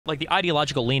like the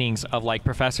ideological leanings of like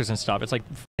professors and stuff, it's like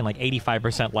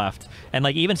 85% left, and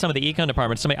like even some of the econ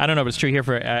departments. I don't know if it's true here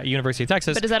for University of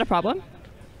Texas. But is that a problem?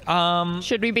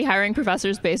 Should we be hiring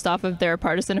professors based off of their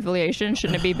partisan affiliation?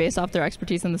 Shouldn't it be based off their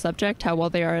expertise in the subject, how well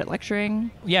they are at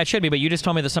lecturing? Yeah, it should be, but you just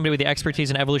told me that somebody with the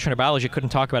expertise in evolutionary biology couldn't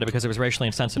talk about it because it was racially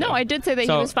insensitive. No, I did say that he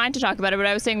was fine to talk about it, but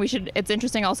I was saying it's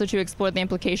interesting also to explore the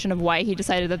implication of why he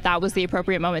decided that that was the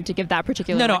appropriate moment to give that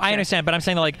particular lecture. I understand, but I'm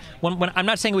saying that like when I'm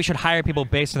not saying we should hire people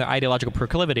based on their ideological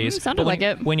proclivities. Sounded like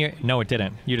it. No, it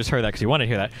didn't. You just heard that because you wanted to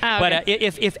hear that. Oh, okay. But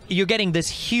if you're getting this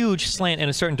huge slant in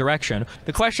a certain direction,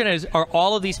 the question is, are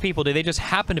all of these people, do they just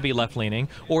happen to be left-leaning,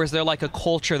 or is there like a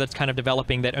culture that's kind of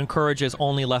developing that encourages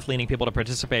only left-leaning people to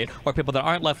participate, or people that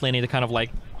aren't left-leaning to kind of like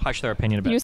hush their opinion a bit?